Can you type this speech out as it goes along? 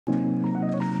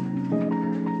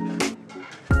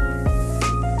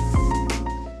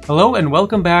Hello and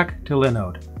welcome back to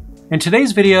Linode. In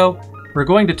today's video, we're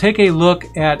going to take a look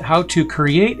at how to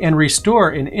create and restore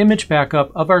an image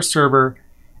backup of our server,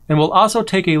 and we'll also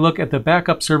take a look at the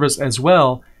backup service as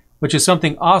well, which is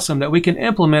something awesome that we can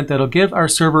implement that'll give our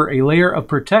server a layer of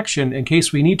protection in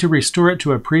case we need to restore it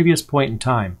to a previous point in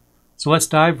time. So let's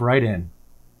dive right in.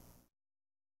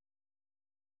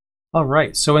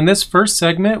 Alright, so in this first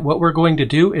segment, what we're going to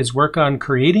do is work on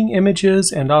creating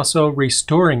images and also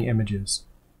restoring images.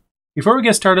 Before we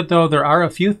get started though, there are a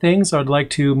few things I'd like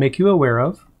to make you aware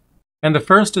of. And the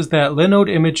first is that Linode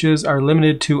Images are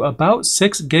limited to about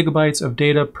 6 gigabytes of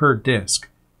data per disk.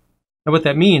 Now what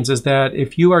that means is that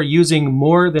if you are using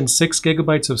more than 6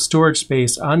 gigabytes of storage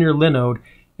space on your Linode,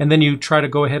 and then you try to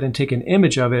go ahead and take an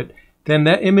image of it, then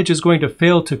that image is going to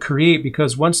fail to create,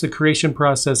 because once the creation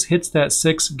process hits that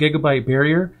 6 gigabyte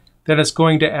barrier, then it's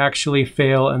going to actually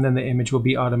fail and then the image will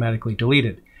be automatically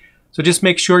deleted. So just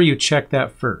make sure you check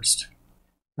that first.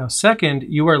 Now second,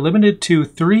 you are limited to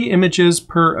 3 images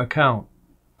per account.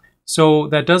 So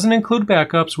that doesn't include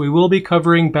backups. We will be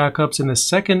covering backups in the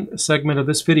second segment of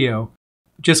this video.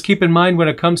 Just keep in mind when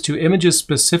it comes to images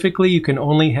specifically, you can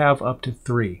only have up to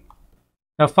 3.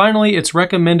 Now finally, it's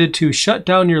recommended to shut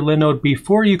down your Linode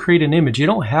before you create an image. You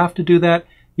don't have to do that.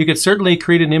 You could certainly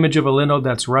create an image of a Linode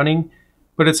that's running,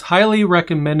 but it's highly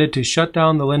recommended to shut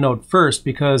down the Linode first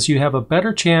because you have a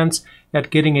better chance at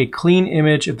getting a clean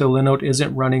image if the Linode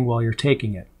isn't running while you're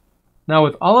taking it. Now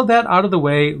with all of that out of the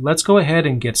way, let's go ahead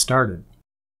and get started.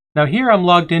 Now here I'm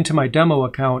logged into my demo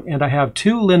account and I have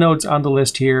 2 Linodes on the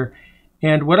list here,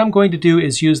 and what I'm going to do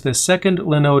is use the second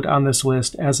Linode on this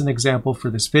list as an example for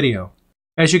this video.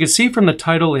 As you can see from the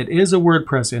title, it is a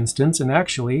WordPress instance, and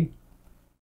actually,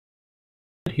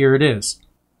 here it is.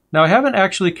 Now I haven't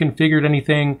actually configured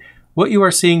anything. What you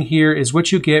are seeing here is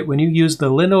what you get when you use the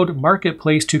Linode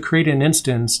Marketplace to create an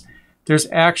instance.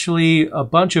 There's actually a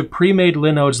bunch of pre-made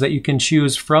Linodes that you can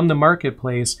choose from the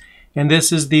Marketplace, and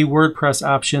this is the WordPress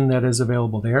option that is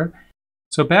available there.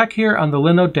 So back here on the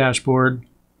Linode dashboard,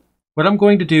 what I'm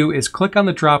going to do is click on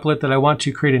the droplet that I want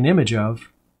to create an image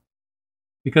of,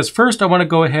 because first I want to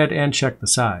go ahead and check the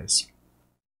size.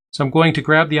 So I'm going to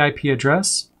grab the IP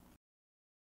address.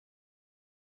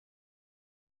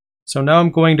 So now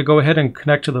I'm going to go ahead and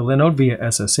connect to the Linode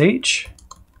via SSH.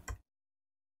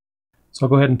 So I'll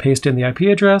go ahead and paste in the IP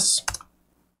address.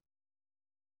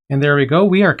 And there we go,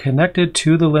 we are connected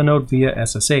to the Linode via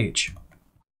SSH.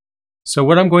 So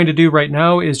what I'm going to do right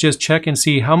now is just check and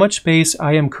see how much space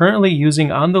I am currently using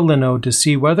on the Linode to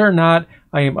see whether or not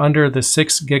I am under the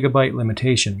 6 gigabyte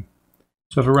limitation.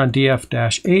 So if I run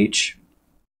df-h,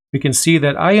 we can see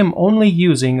that I am only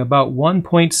using about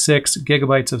 1.6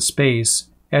 gigabytes of space,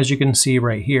 as you can see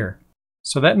right here.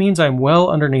 So that means I'm well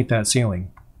underneath that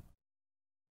ceiling.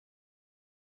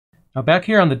 Now back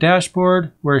here on the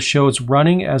dashboard, where it shows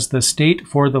running as the state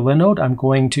for the Linode, I'm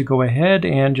going to go ahead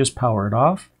and just power it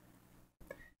off.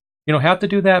 You don't have to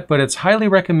do that, but it's highly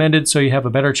recommended so you have a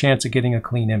better chance of getting a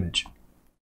clean image.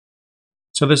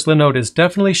 So this Linode is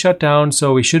definitely shut down,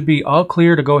 so we should be all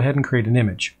clear to go ahead and create an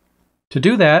image. To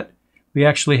do that, we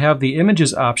actually have the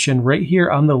images option right here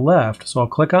on the left, so I'll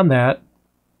click on that.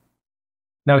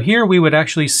 Now here we would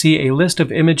actually see a list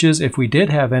of images if we did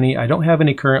have any. I don't have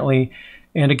any currently,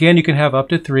 and again you can have up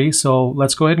to 3, so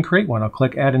let's go ahead and create one. I'll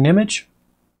click Add an Image.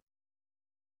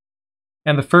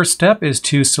 And the first step is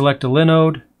to select a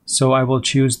Linode. So I will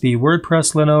choose the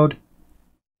WordPress Linode,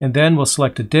 and then we'll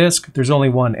select a disk. There's only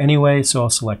one anyway, so I'll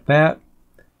select that.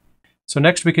 So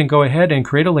next we can go ahead and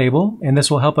create a label, and this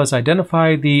will help us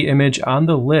identify the image on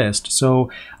the list.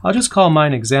 So I'll just call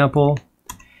mine example.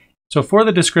 So for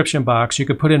the description box, you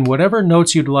could put in whatever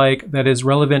notes you'd like that is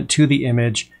relevant to the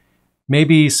image.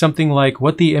 Maybe something like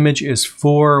what the image is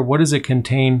for, what does it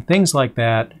contain, things like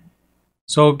that.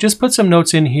 So just put some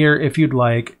notes in here if you'd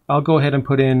like. I'll go ahead and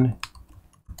put in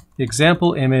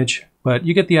example image, but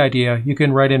you get the idea. You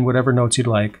can write in whatever notes you'd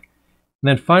like. And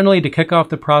then finally, to kick off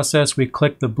the process, we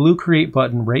click the blue Create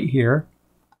button right here.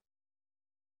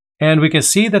 And we can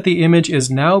see that the image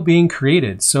is now being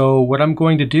created. So what I'm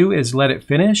going to do is let it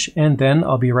finish, and then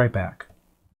I'll be right back.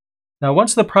 Now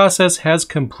once the process has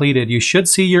completed, you should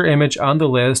see your image on the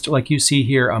list like you see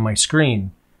here on my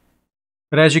screen.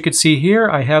 But as you can see here,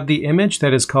 I have the image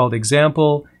that is called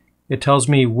example. It tells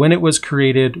me when it was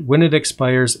created, when it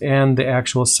expires, and the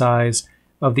actual size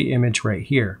of the image right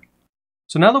here.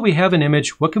 So now that we have an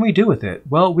image, what can we do with it?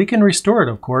 Well, we can restore it,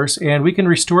 of course, and we can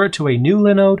restore it to a new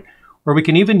Linode, or we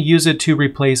can even use it to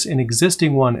replace an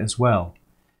existing one as well.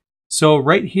 So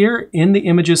right here in the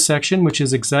images section, which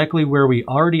is exactly where we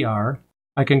already are,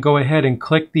 I can go ahead and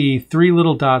click the 3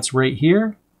 little dots right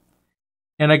here.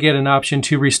 And I get an option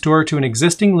to restore to an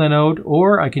existing Linode,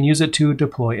 or I can use it to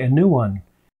deploy a new one.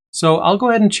 So I'll go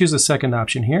ahead and choose the second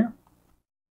option here.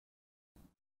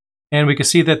 And we can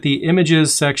see that the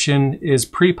images section is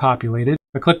pre-populated.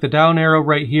 If I click the down arrow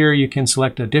right here, you can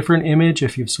select a different image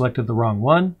if you've selected the wrong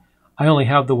one. I only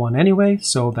have the one anyway,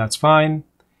 so that's fine.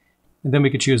 And then we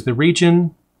could choose the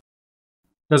region.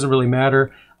 Doesn't really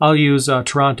matter. I'll use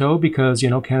Toronto because,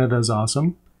 Canada is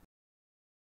awesome.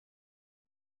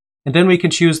 And then we can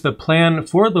choose the plan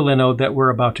for the Linode that we're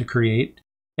about to create.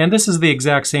 And this is the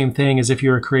exact same thing as if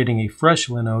you were creating a fresh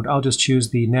Linode. I'll just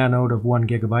choose the nanode of 1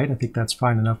 gigabyte. I think that's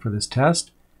fine enough for this test.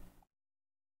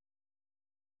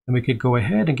 And we could go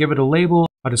ahead and give it a label.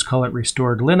 I'll just call it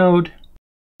Restored Linode.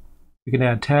 We can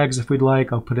add tags if we'd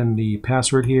like. I'll put in the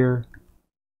password here.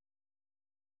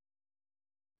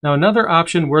 Now another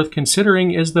option worth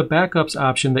considering is the backups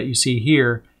option that you see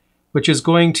here, which is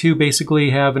going to basically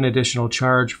have an additional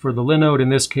charge for the Linode. In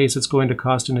this case, it's going to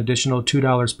cost an additional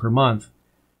 $2 per month.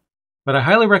 But I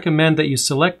highly recommend that you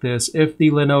select this if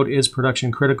the Linode is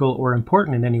production critical or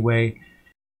important in any way.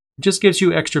 It just gives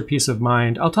you extra peace of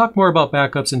mind. I'll talk more about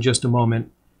backups in just a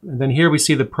moment. And then here we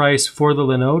see the price for the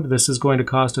Linode. This is going to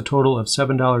cost a total of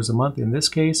 $7 a month in this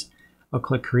case. I'll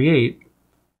click Create.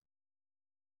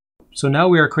 So now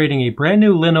we are creating a brand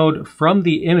new Linode from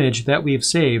the image that we've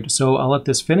saved. So I'll let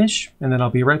this finish and then I'll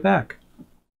be right back.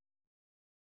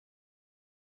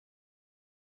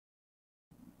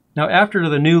 Now after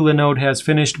the new Linode has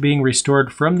finished being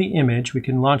restored from the image, we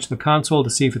can launch the console to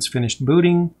see if it's finished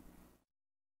booting.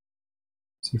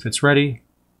 See if it's ready.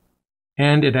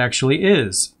 And it actually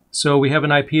is. So we have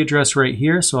an IP address right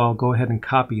here, so I'll go ahead and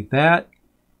copy that.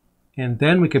 And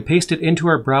then we can paste it into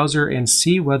our browser and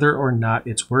see whether or not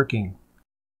it's working.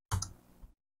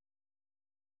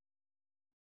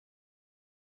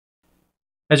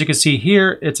 As you can see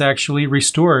here, it's actually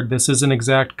restored. This is an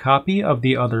exact copy of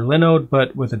the other Linode,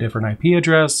 but with a different IP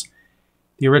address.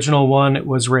 The original one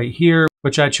was right here,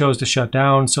 which I chose to shut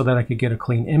down so that I could get a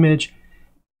clean image.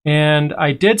 And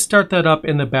I did start that up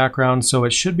in the background, so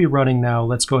it should be running now.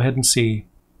 Let's go ahead and see.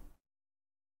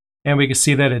 And we can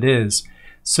see that it is.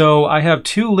 So I have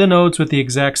two Linodes with the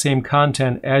exact same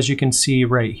content, as you can see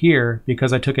right here,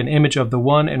 because I took an image of the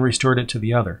one and restored it to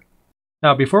the other.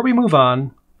 Now, before we move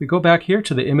on, we go back here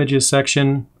to the images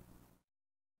section.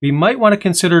 We might want to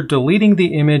consider deleting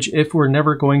the image if we're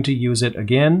never going to use it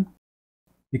again.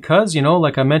 Because,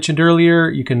 like I mentioned earlier,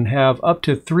 you can have up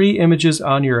to 3 images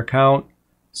on your account.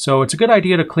 So it's a good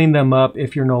idea to clean them up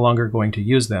if you're no longer going to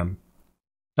use them.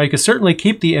 Now you can certainly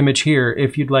keep the image here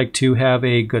if you'd like to have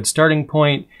a good starting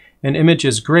point. An image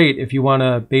is great if you want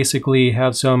to basically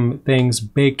have some things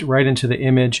baked right into the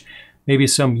image. Maybe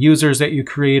some users that you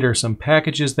create or some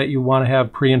packages that you want to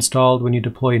have pre-installed when you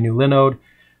deploy a new Linode.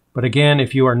 But again,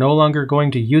 if you are no longer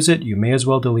going to use it, you may as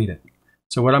well delete it.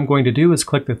 So what I'm going to do is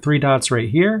click the 3 dots right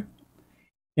here.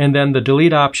 And then the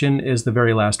delete option is the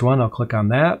very last one. I'll click on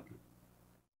that.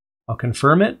 I'll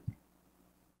confirm it.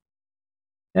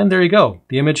 And there you go.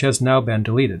 The image has now been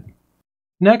deleted.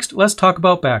 Next, let's talk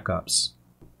about backups.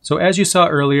 So as you saw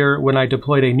earlier, when I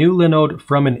deployed a new Linode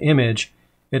from an image,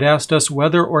 it asked us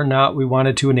whether or not we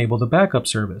wanted to enable the backup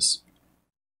service.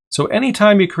 So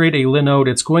anytime you create a Linode,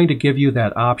 it's going to give you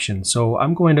that option. So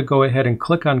I'm going to go ahead and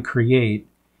click on Create.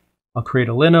 I'll create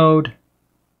a Linode.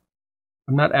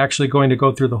 I'm not actually going to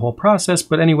go through the whole process,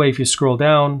 but anyway, if you scroll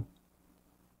down,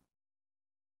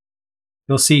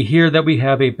 you'll see here that we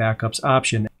have a backups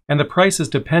option, and the price is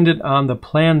dependent on the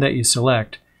plan that you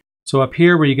select. So up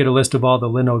here where you get a list of all the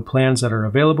Linode plans that are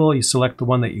available, you select the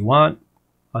one that you want.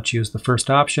 I'll choose the first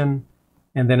option.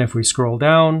 And then if we scroll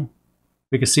down,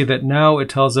 we can see that now it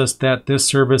tells us that this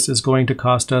service is going to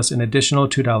cost us an additional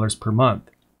 $2 per month.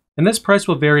 And this price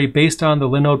will vary based on the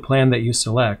Linode plan that you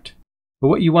select. But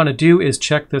what you want to do is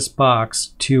check this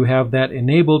box to have that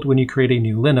enabled when you create a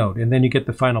new Linode. And then you get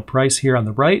the final price here on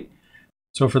the right.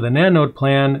 So for the nanode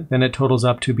plan, then it totals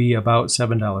up to be about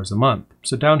 $7 a month.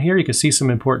 So down here you can see some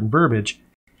important verbiage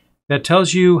that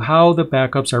tells you how the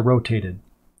backups are rotated.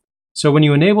 So when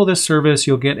you enable this service,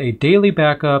 you'll get a daily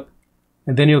backup,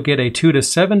 and then you'll get a 2 to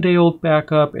 7 day old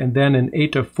backup, and then an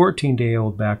 8 to 14 day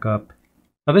old backup.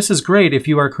 Now this is great if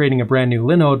you are creating a brand new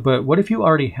Linode, but what if you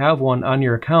already have one on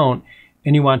your account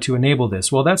and you want to enable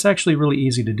this? Well, that's actually really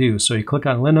easy to do. So you click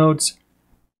on Linodes,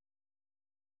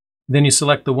 then you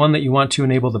select the one that you want to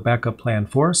enable the backup plan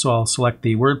for. So I'll select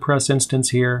the WordPress instance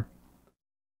here.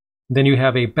 Then you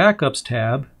have a Backups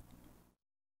tab.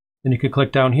 Then you can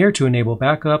click down here to enable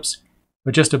backups.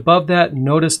 But just above that,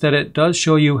 notice that it does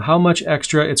show you how much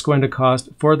extra it's going to cost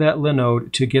for that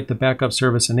Linode to get the backup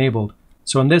service enabled.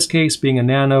 So in this case, being a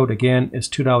nanode, again, is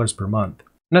 $2 per month.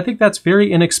 And I think that's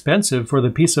very inexpensive for the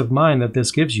peace of mind that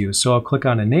this gives you. So I'll click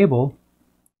on Enable.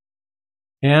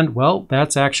 And well,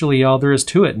 that's actually all there is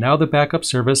to it. Now the backup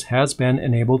service has been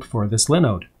enabled for this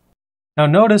Linode. Now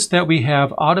notice that we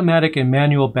have automatic and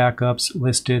manual backups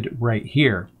listed right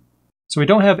here. So we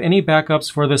don't have any backups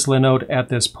for this Linode at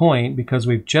this point because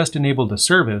we've just enabled the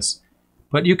service,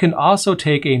 but you can also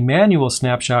take a manual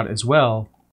snapshot as well.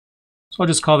 So I'll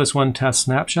just call this one Test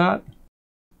Snapshot.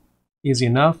 Easy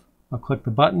enough. I'll click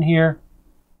the button here.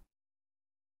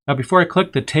 Now before I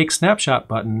click the Take Snapshot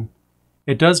button,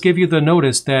 it does give you the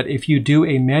notice that if you do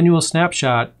a manual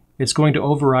snapshot, it's going to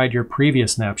override your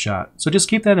previous snapshot. So just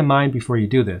keep that in mind before you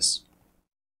do this.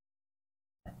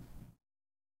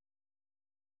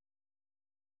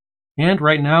 And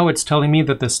right now it's telling me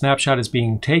that the snapshot is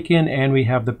being taken and we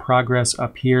have the progress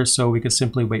up here, so we could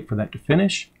simply wait for that to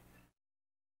finish.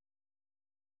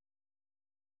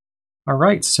 All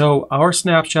right, so our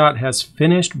snapshot has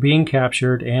finished being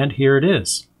captured and here it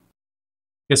is.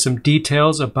 Get some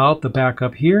details about the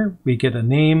backup here. We get a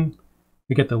name,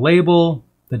 we get the label,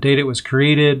 the date it was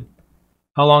created,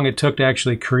 how long it took to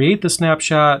actually create the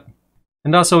snapshot,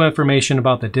 and also information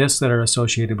about the disks that are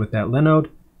associated with that Linode,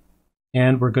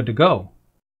 and we're good to go.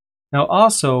 Now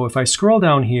also, if I scroll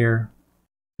down here,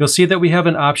 you'll see that we have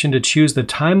an option to choose the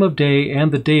time of day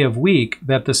and the day of week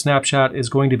that the snapshot is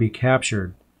going to be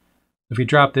captured. If you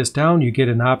drop this down, you get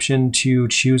an option to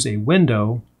choose a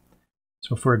window.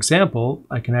 So for example,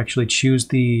 I can actually choose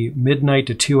the midnight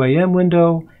to 2 a.m.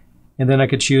 window, and then I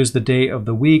could choose the day of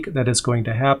the week that it's going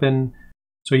to happen.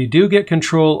 So you do get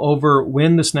control over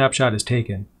when the snapshot is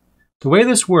taken. The way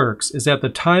this works is that the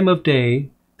time of day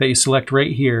that you select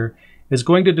right here is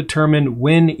going to determine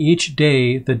when each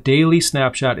day the daily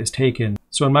snapshot is taken.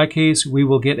 So in my case, we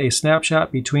will get a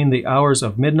snapshot between the hours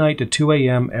of midnight to 2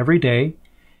 a.m. every day.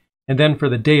 And then for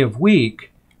the day of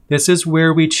week, this is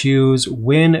where we choose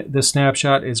when the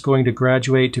snapshot is going to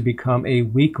graduate to become a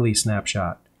weekly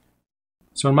snapshot.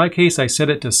 So in my case, I set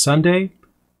it to Sunday.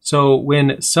 So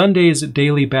when Sunday's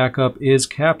daily backup is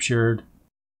captured,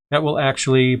 that will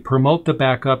actually promote the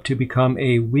backup to become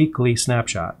a weekly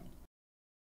snapshot.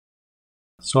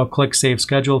 So I'll click Save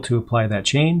Schedule to apply that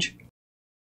change.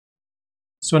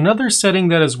 So another setting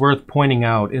that is worth pointing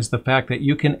out is the fact that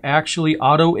you can actually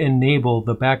auto-enable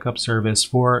the backup service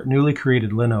for newly created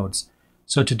Linodes.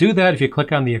 So to do that, if you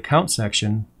click on the Account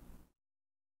section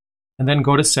and then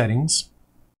go to Settings,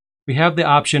 we have the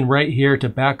option right here to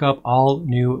back up all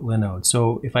new Linodes.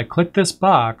 So if I click this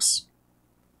box,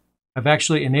 I've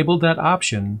actually enabled that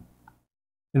option.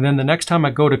 And then the next time I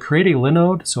go to create a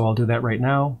Linode, so I'll do that right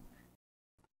now,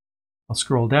 I'll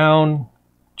scroll down,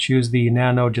 choose the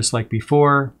Nano just like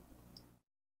before.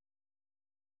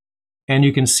 And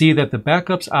you can see that the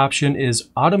backups option is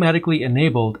automatically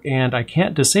enabled, and I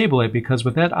can't disable it because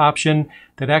with that option,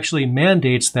 that actually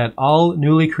mandates that all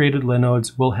newly created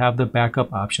Linodes will have the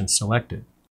backup option selected.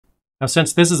 Now,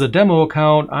 since this is a demo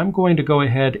account, I'm going to go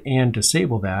ahead and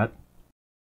disable that.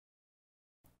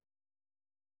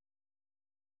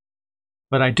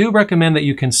 But I do recommend that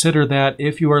you consider that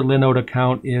if your Linode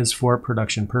account is for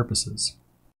production purposes.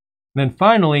 And then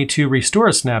finally, to restore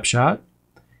a snapshot,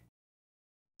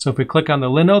 so if we click on the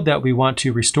Linode that we want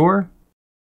to restore,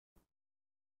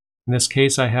 in this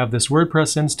case I have this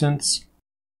WordPress instance,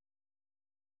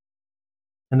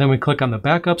 and then we click on the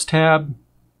Backups tab.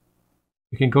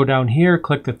 We can go down here,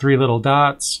 click the three little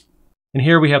dots, and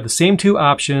here we have the same two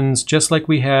options just like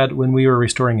we had when we were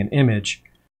restoring an image.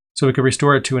 So we can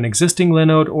restore it to an existing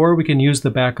Linode, or we can use the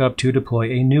backup to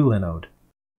deploy a new Linode.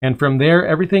 And from there,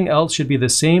 everything else should be the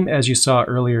same as you saw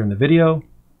earlier in the video.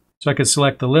 So I could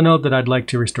select the Linode that I'd like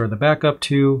to restore the backup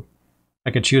to.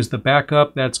 I could choose the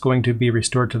backup that's going to be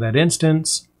restored to that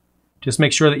instance. Just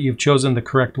make sure that you've chosen the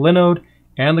correct Linode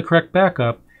and the correct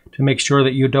backup to make sure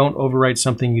that you don't overwrite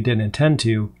something you didn't intend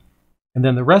to. And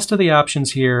then the rest of the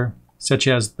options here, such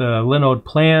as the Linode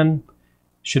plan,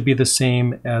 should be the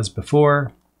same as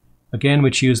before. Again,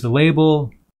 we choose the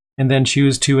label and then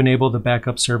choose to enable the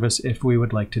backup service if we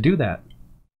would like to do that.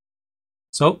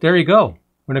 So there you go.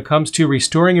 When it comes to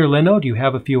restoring your Linode, you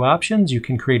have a few options. You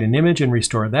can create an image and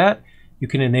restore that. You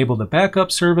can enable the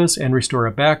backup service and restore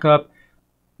a backup.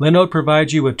 Linode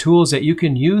provides you with tools that you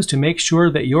can use to make sure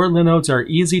that your Linodes are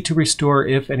easy to restore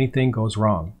if anything goes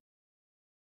wrong.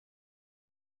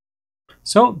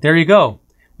 So there you go.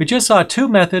 We just saw two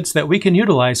methods that we can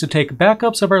utilize to take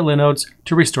backups of our Linodes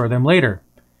to restore them later.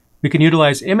 We can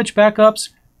utilize image backups,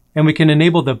 and we can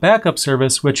enable the backup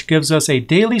service, which gives us a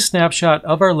daily snapshot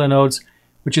of our Linodes,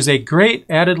 which is a great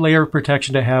added layer of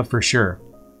protection to have for sure.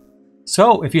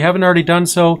 So if you haven't already done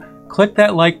so, click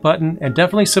that like button and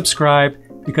definitely subscribe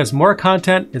because more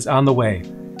content is on the way.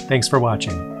 Thanks for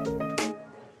watching.